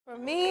For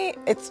me,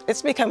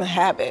 it's become a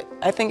habit.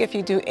 I think if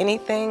you do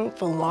anything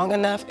for long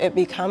enough, it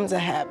becomes a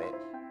habit.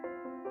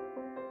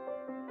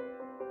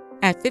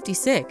 At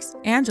 56,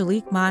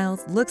 Angelique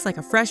Miles looks like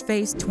a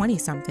fresh-faced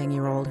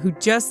 20-something-year-old who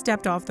just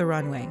stepped off the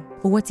runway.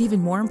 But what's even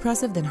more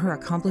impressive than her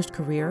accomplished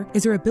career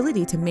is her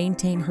ability to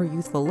maintain her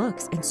youthful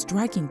looks and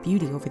striking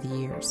beauty over the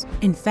years.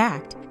 In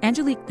fact,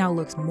 Angelique now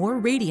looks more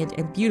radiant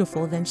and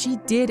beautiful than she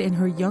did in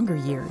her younger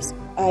years.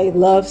 I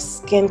love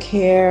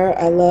skincare.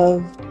 I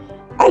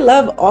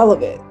love all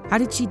of it. How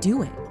did she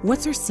do it?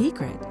 What's her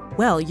secret?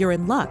 Well, you're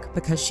in luck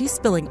because she's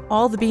spilling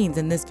all the beans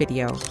in this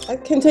video. I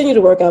continue to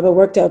work out, but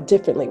worked out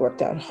differently,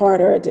 worked out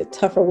harder, did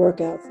tougher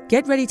workouts.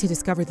 Get ready to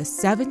discover the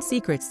 7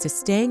 secrets to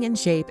staying in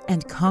shape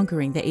and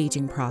conquering the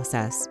aging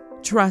process.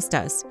 Trust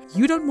us,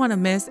 you don't want to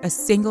miss a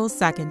single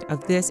second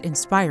of this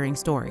inspiring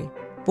story.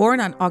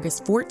 Born on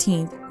August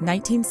 14,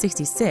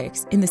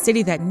 1966, in the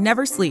city that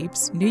never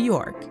sleeps, New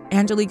York,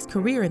 Angelique's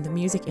career in the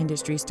music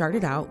industry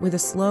started out with a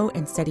slow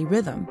and steady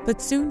rhythm,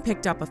 but soon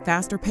picked up a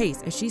faster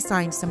pace as she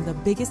signed some of the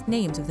biggest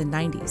names of the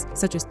 90s,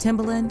 such as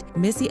Timbaland,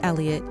 Missy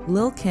Elliott,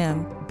 Lil'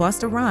 Kim,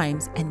 Busta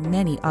Rhymes, and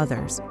many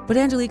others. But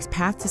Angelique's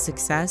path to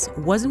success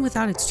wasn't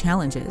without its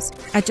challenges.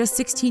 At just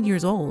 16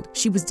 years old,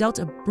 she was dealt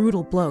a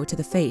brutal blow to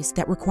the face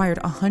that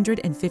required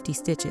 150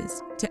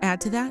 stitches. To add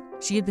to that,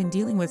 she had been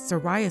dealing with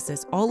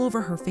psoriasis all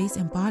over her face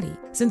and body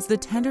since the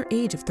tender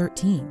age of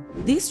 13.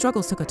 These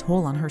struggles took a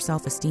toll on her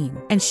self-esteem,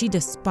 and she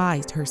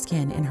despised her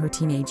skin in her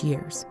teenage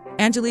years.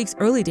 Angelique's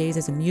early days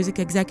as a music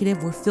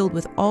executive were filled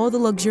with all the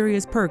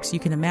luxurious perks you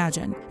can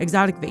imagine: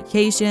 exotic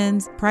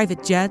vacations,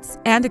 private jets,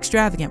 and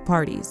extravagant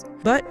parties.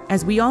 But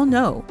as we all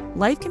know,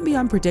 life can be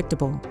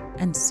unpredictable,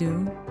 and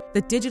soon,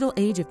 the digital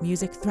age of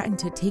music threatened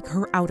to take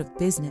her out of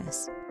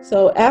business.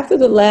 So after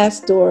the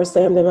last door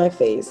slammed in my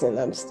face and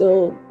I'm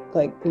still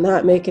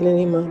not making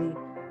any money.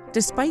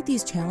 Despite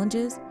these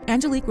challenges,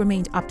 Angelique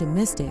remained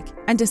optimistic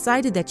and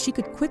decided that she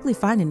could quickly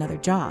find another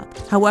job.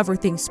 However,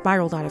 things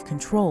spiraled out of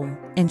control,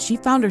 and she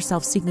found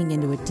herself sinking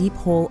into a deep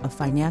hole of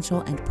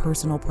financial and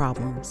personal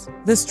problems.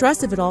 The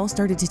stress of it all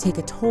started to take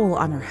a toll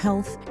on her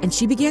health, and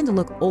she began to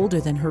look older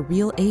than her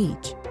real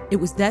age. It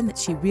was then that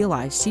she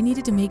realized she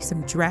needed to make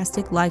some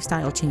drastic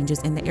lifestyle changes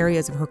in the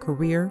areas of her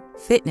career,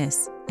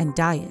 fitness, and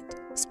diet.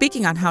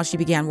 Speaking on how she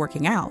began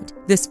working out,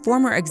 this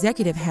former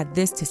executive had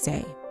this to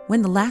say: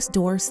 "When the last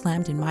door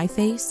slammed in my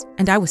face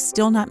and I was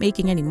still not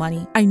making any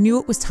money, I knew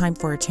it was time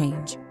for a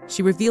change."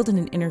 She revealed in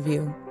an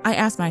interview, "I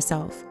asked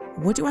myself,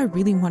 what do I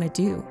really want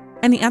to do?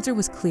 And the answer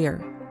was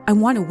clear. I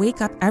want to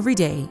wake up every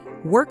day,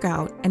 work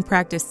out, and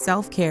practice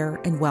self-care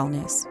and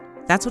wellness.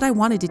 That's what I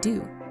wanted to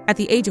do." At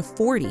the age of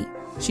 40,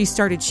 she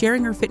started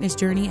sharing her fitness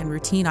journey and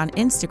routine on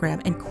Instagram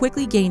and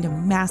quickly gained a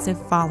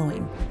massive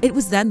following. It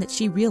was then that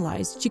she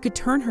realized she could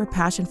turn her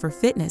passion for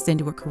fitness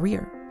into a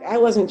career. I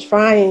wasn't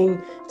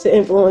trying to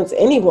influence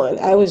anyone.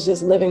 I was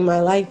just living my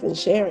life and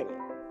sharing it.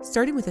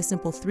 Starting with a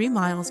simple 3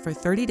 miles for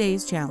 30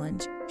 days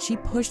challenge, she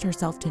pushed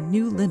herself to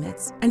new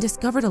limits and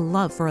discovered a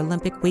love for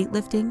Olympic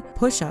weightlifting,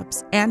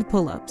 push-ups, and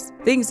pull-ups,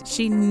 things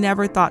she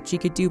never thought she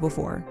could do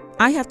before.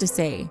 I have to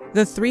say,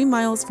 the 3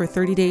 miles for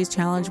 30 days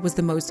challenge was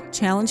the most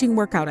challenging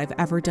workout I've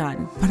ever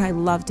done, but I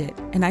loved it,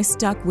 and I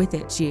stuck with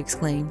it, she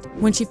exclaimed.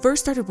 When she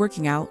first started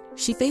working out,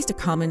 she faced a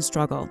common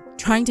struggle,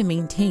 trying to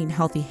maintain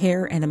healthy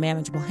hair and a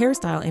manageable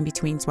hairstyle in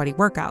between sweaty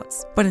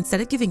workouts. But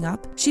instead of giving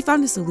up, she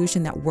found a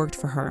solution that worked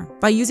for her.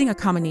 By using a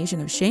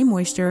combination of shea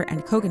moisture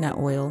and coconut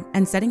oil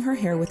and setting her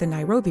hair with a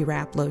Nairobi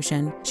wrap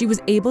lotion, she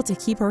was able to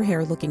keep her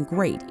hair looking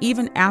great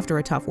even after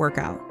a tough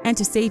workout. And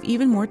to save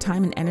even more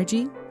time and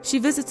energy, she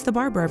visits the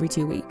barber every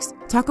 2 weeks.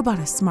 Talk about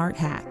a smart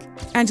hack.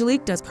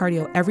 Angelique does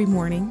cardio every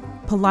morning,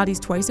 Pilates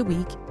twice a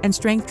week, and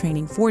strength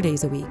training 4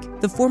 days a week.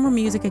 The former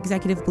music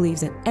executive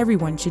believes that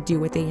everyone should do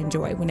what they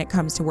enjoy when it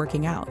comes to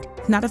working out.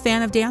 Not a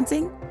fan of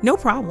dancing? No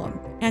problem.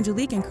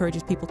 Angelique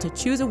encourages people to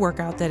choose a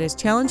workout that is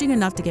challenging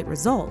enough to get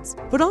results,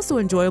 but also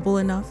enjoyable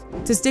enough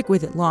to stick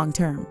with it long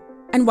term.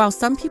 And while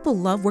some people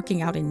love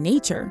working out in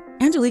nature,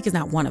 Angelique is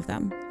not one of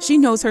them. She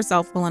knows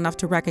herself well enough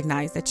to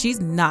recognize that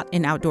she's not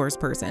an outdoors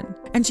person,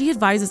 and she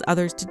advises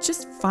others to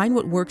just find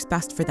what works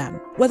best for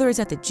them, whether it's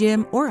at the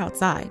gym or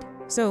outside.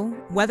 So,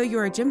 whether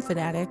you're a gym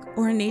fanatic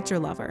or a nature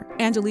lover,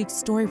 Angelique's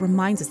story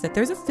reminds us that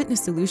there's a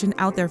fitness solution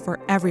out there for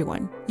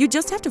everyone. You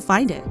just have to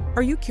find it.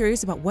 Are you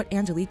curious about what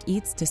Angelique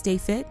eats to stay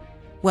fit?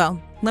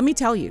 Well, let me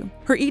tell you,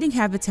 her eating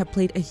habits have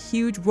played a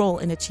huge role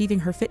in achieving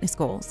her fitness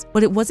goals,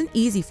 but it wasn't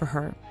easy for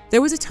her.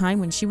 There was a time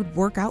when she would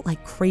work out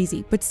like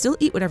crazy, but still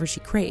eat whatever she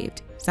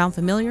craved. Sound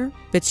familiar?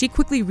 But she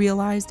quickly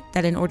realized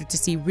that in order to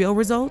see real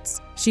results,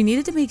 she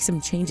needed to make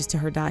some changes to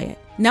her diet.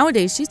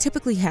 Nowadays, she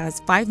typically has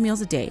 5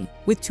 meals a day,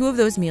 with 2 of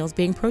those meals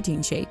being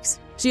protein shakes.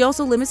 She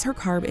also limits her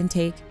carb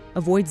intake,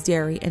 avoids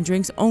dairy, and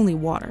drinks only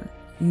water.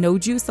 No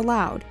juice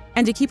allowed.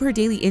 And to keep her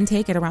daily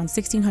intake at around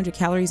 1,600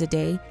 calories a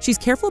day, she's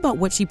careful about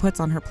what she puts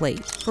on her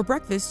plate. For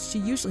breakfast, she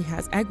usually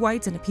has egg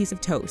whites and a piece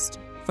of toast.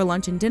 For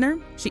lunch and dinner,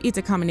 she eats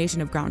a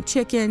combination of ground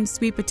chicken,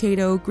 sweet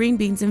potato, green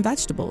beans, and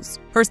vegetables.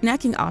 Her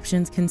snacking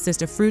options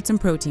consist of fruits and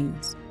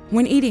proteins.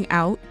 When eating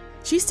out,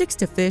 She sticks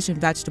to fish and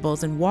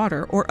vegetables and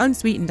water or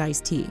unsweetened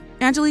iced tea.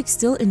 Angelique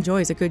still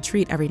enjoys a good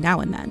treat every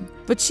now and then,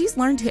 but she's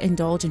learned to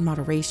indulge in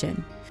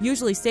moderation,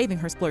 usually saving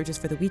her splurges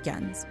for the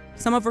weekends.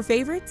 Some of her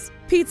favorites?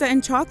 Pizza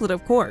and chocolate,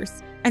 of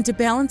course. And to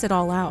balance it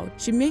all out,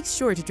 she makes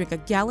sure to drink a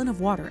gallon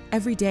of water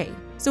every day.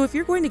 So if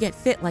you're going to get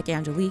fit like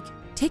Angelique,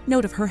 take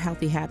note of her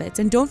healthy habits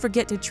and don't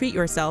forget to treat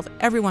yourself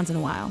every once in a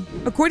while.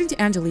 According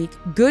to Angelique,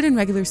 good and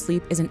regular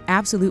sleep is an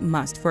absolute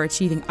must for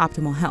achieving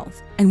optimal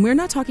health. And we're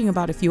not talking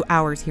about a few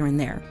hours here and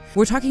there.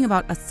 We're talking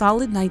about a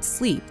solid night's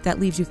sleep that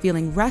leaves you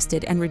feeling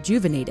rested and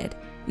rejuvenated.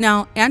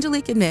 Now,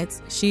 Angelique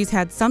admits she's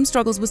had some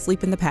struggles with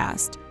sleep in the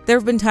past. There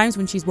have been times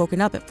when she's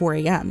woken up at 4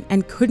 a.m.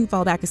 and couldn't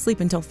fall back asleep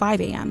until 5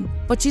 a.m.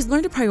 But she's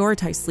learned to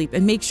prioritize sleep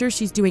and make sure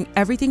she's doing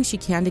everything she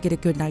can to get a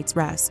good night's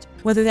rest,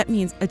 whether that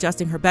means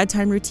adjusting her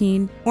bedtime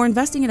routine or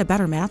investing in a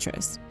better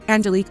mattress.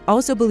 Angelique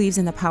also believes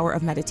in the power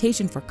of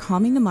meditation for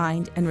calming the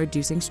mind and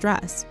reducing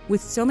stress.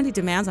 With so many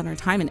demands on her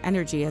time and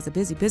energy as a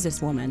busy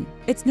businesswoman,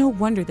 it's no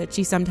wonder that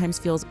she sometimes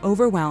feels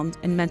overwhelmed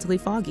and mentally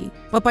foggy.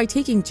 But by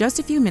taking just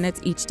a few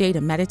minutes each day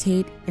to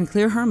meditate and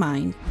clear her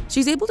mind,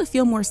 she's able to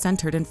feel more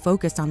centered and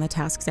focused on the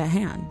tasks at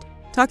hand.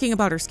 Talking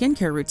about her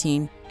skincare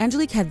routine,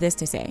 Angelique had this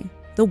to say: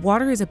 "The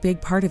water is a big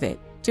part of it.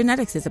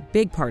 Genetics is a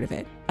big part of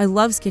it. I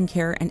love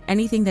skincare and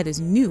anything that is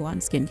new on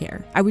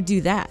skincare. I would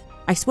do that.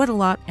 I sweat a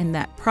lot and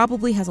that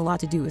probably has a lot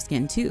to do with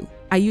skin too.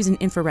 I use an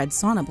infrared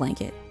sauna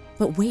blanket."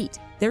 But wait,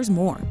 there's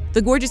more.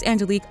 The gorgeous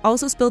Angelique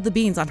also spilled the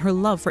beans on her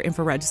love for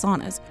infrared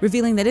saunas,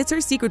 revealing that it's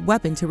her secret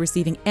weapon to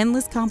receiving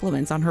endless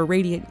compliments on her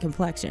radiant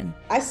complexion.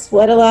 I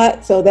sweat a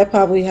lot, so that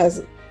probably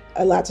has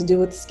a lot to do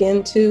with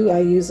skin too. I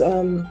use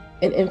an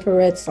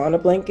infrared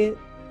sauna blanket.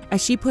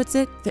 As she puts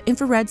it, the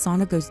infrared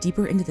sauna goes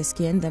deeper into the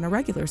skin than a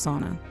regular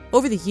sauna.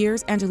 Over the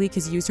years, Angelique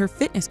has used her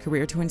fitness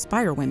career to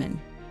inspire women,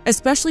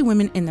 especially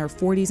women in their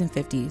 40s and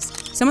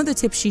 50s. Some of the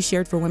tips she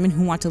shared for women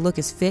who want to look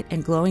as fit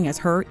and glowing as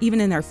her,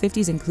 even in their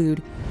 50s,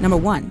 include: Number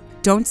 1,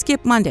 don't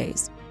skip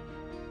Mondays.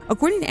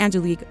 According to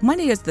Angelique,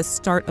 Monday is the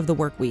start of the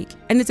work week,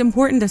 and it's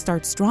important to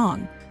start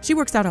strong. She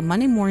works out on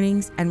Monday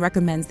mornings and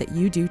recommends that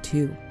you do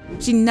too.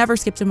 She never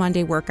skips a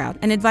Monday workout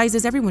and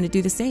advises everyone to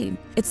do the same.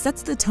 It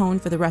sets the tone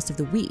for the rest of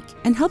the week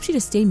and helps you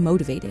to stay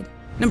motivated.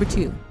 Number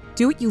 2,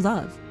 do what you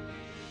love.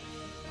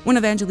 One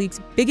of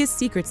Angelique's biggest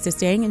secrets to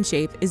staying in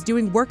shape is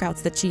doing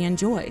workouts that she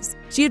enjoys.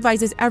 She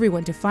advises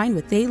everyone to find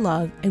what they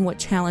love and what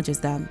challenges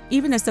them,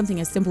 even as something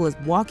as simple as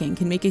walking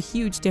can make a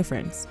huge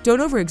difference.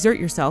 Don't overexert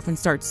yourself and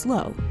start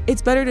slow.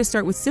 It's better to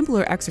start with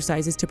simpler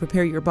exercises to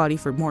prepare your body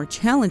for more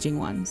challenging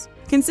ones.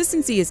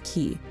 Consistency is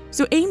key,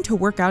 so aim to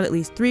work out at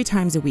least 3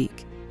 times a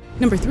week.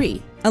 Number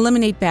 3,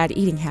 eliminate bad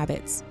eating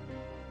habits.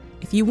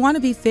 If you want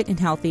to be fit and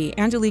healthy,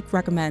 Angelique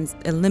recommends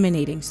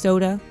eliminating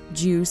soda,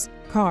 juice,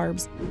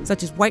 carbs,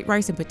 such as white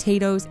rice and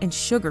potatoes, and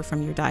sugar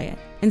from your diet.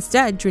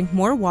 Instead, drink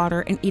more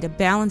water and eat a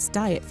balanced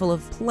diet full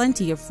of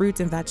plenty of fruits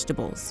and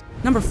vegetables.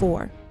 Number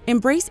 4,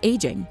 embrace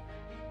aging.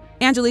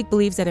 Angelique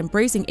believes that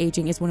embracing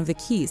aging is one of the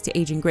keys to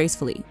aging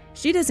gracefully.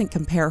 She doesn't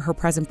compare her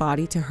present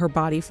body to her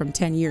body from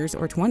 10 years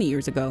or 20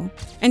 years ago,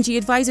 and she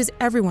advises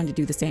everyone to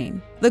do the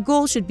same. The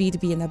goal should be to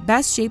be in the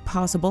best shape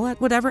possible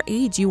at whatever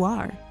age you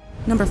are.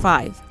 Number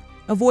 5,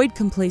 avoid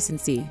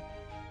complacency.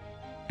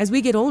 As we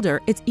get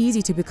older, it's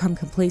easy to become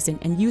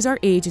complacent and use our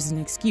age as an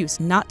excuse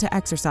not to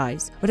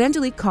exercise, but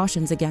Angelique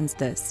cautions against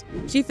this.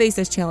 She faced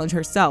this challenge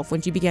herself when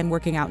she began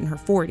working out in her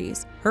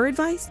 40s. Her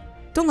advice?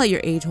 Don't let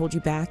your age hold you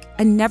back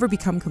and never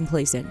become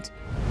complacent.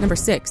 Number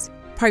 6,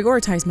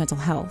 prioritize mental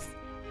health.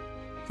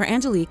 For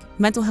Angelique,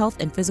 mental health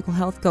and physical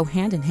health go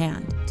hand in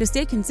hand. To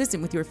stay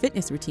consistent with your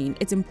fitness routine,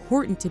 it's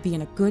important to be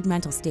in a good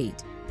mental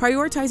state.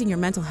 Prioritizing your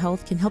mental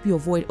health can help you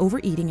avoid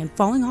overeating and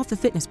falling off the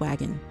fitness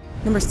wagon.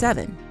 Number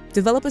 7,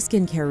 develop a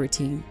skincare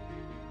routine.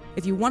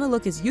 If you want to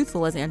look as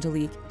youthful as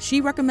Angelique, she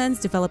recommends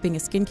developing a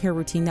skincare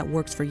routine that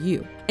works for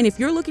you. And if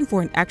you're looking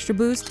for an extra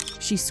boost,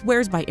 she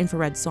swears by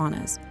infrared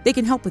saunas. They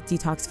can help with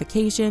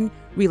detoxification,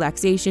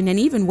 relaxation, and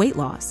even weight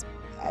loss.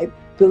 I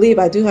believe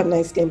I do have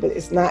nice skin, but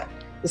it's not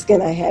the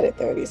skin I had at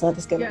 30. It's not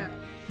the skin.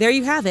 There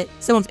you have it,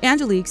 some of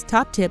Angelique's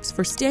top tips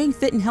for staying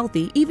fit and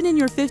healthy even in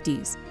your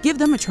 50s. Give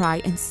them a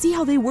try and see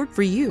how they work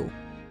for you.